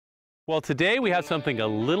Well, today we have something a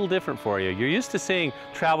little different for you. You're used to seeing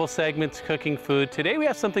travel segments, cooking food. Today we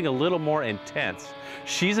have something a little more intense.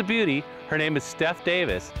 She's a beauty. Her name is Steph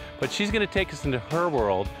Davis, but she's going to take us into her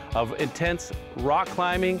world of intense rock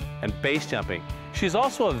climbing and base jumping. She's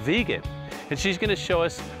also a vegan, and she's going to show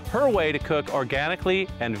us her way to cook organically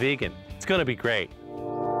and vegan. It's going to be great.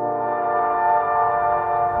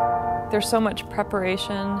 There's so much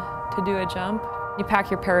preparation to do a jump. You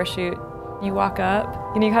pack your parachute, you walk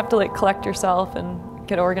up, and you have to collect yourself and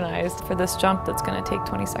get organized for this jump that's going to take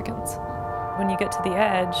 20 seconds. When you get to the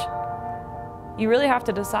edge, you really have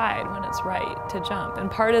to decide when it's right to jump. And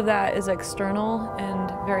part of that is external and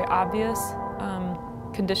very obvious.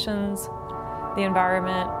 Conditions, the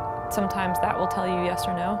environment, sometimes that will tell you yes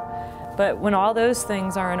or no. But when all those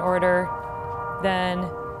things are in order, then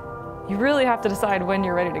you really have to decide when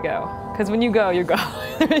you're ready to go. Because when you go, you go.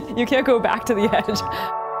 You can't go back to the edge.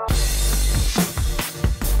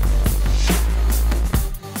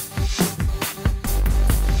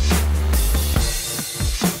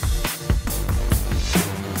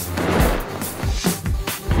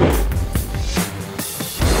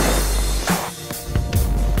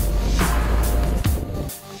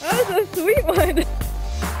 Sweet one.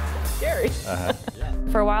 Scary.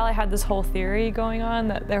 For a while I had this whole theory going on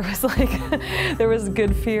that there was there was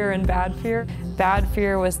good fear and bad fear. Bad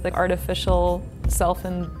fear was the artificial,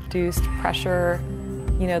 self-induced pressure,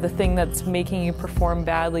 you know, the thing that's making you perform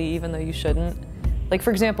badly even though you shouldn't. Like,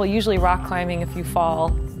 for example, usually rock climbing, if you fall,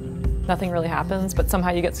 nothing really happens, but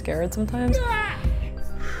somehow you get scared sometimes.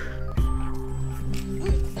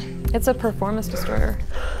 It's a performance destroyer.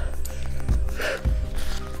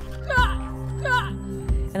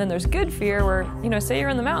 And then there's good fear where, you know, say you're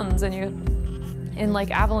in the mountains and you're in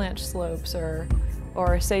avalanche slopes or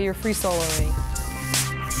say you're free soloing.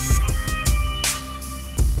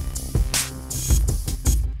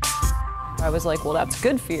 I was like, well, that's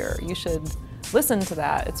good fear. You should listen to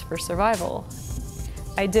that. It's for survival.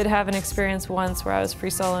 I did have an experience once where I was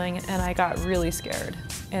free soloing and I got really scared.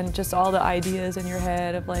 And just all the ideas in your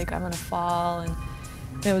head of I'm gonna fall, and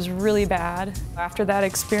it was really bad. After that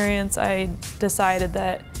experience, I decided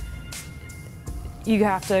that you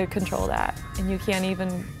have to control that, and you can't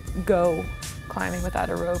even go climbing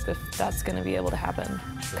without a rope if that's going to be able to happen,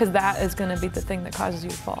 because that is going to be the thing that causes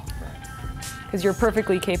you to fall. Because you're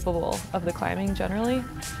perfectly capable of the climbing generally,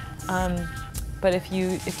 but if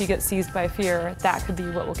you get seized by fear, that could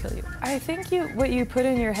be what will kill you. I think what you put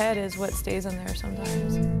in your head is what stays in there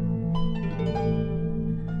sometimes.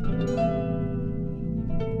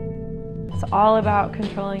 It's all about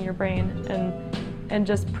controlling your brain and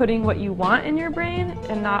just putting what you want in your brain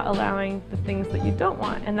and not allowing the things that you don't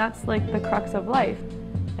want. And that's the crux of life.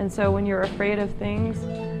 And so when you're afraid of things,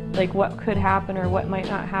 like what could happen or what might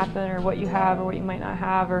not happen or what you have or what you might not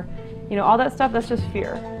have, or all that stuff, that's just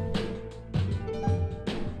fear.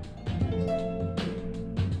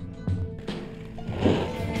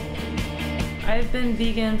 I've been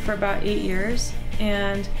vegan for about 8 years,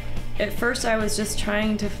 and at first I was just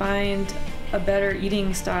trying to find a better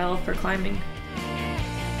eating style for climbing.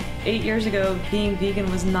 8 years ago, being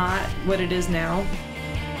vegan was not what it is now.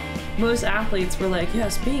 Most athletes were like,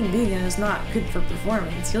 yes, being vegan is not good for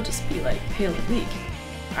performance. You'll just be pale and weak.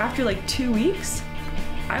 After 2 weeks,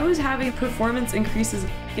 I was having performance increases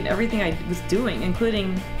in everything I was doing,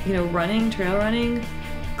 including, running, trail running,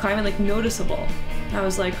 climbing, noticeable. And I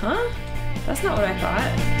was like, huh? That's not what I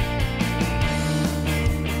thought.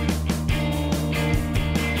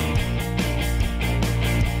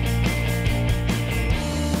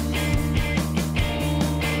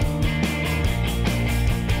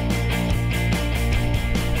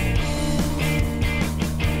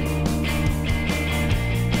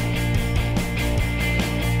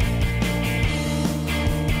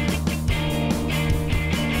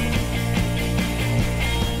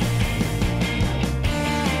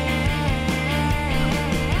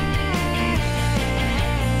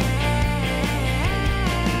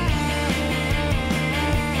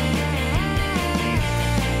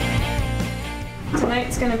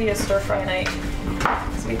 Tonight's going to be a stir-fry night,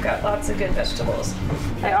 because we've got lots of good vegetables.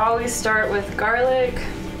 I always start with garlic,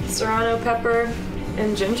 serrano pepper,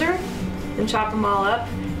 and ginger, and chop them all up,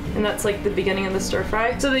 and that's the beginning of the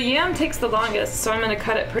stir-fry. So the yam takes the longest, so I'm going to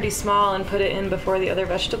cut it pretty small and put it in before the other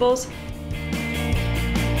vegetables.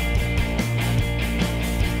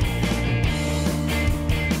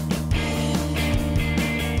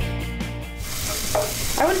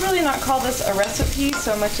 I would really not call this a recipe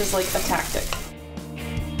so much as a tactic.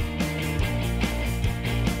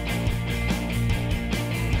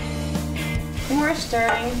 More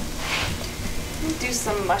stirring. Do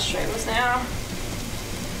some mushrooms now.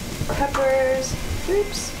 peppers.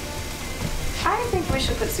 Oops. I think we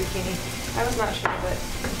should put zucchini. I was not sure, but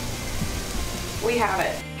we have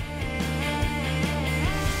it.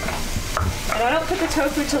 And I don't put the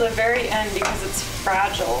tofu till the very end because it's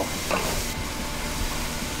fragile.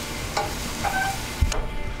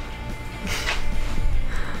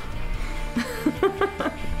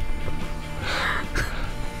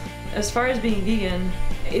 As far as being vegan,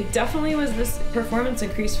 it definitely was this performance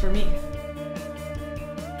increase for me.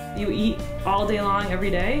 You eat all day long, every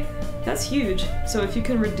day, that's huge. So if you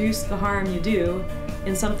can reduce the harm you do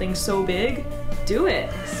in something so big, do it.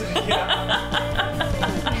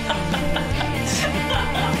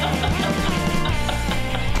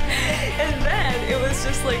 And then it was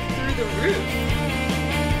just like through the roof.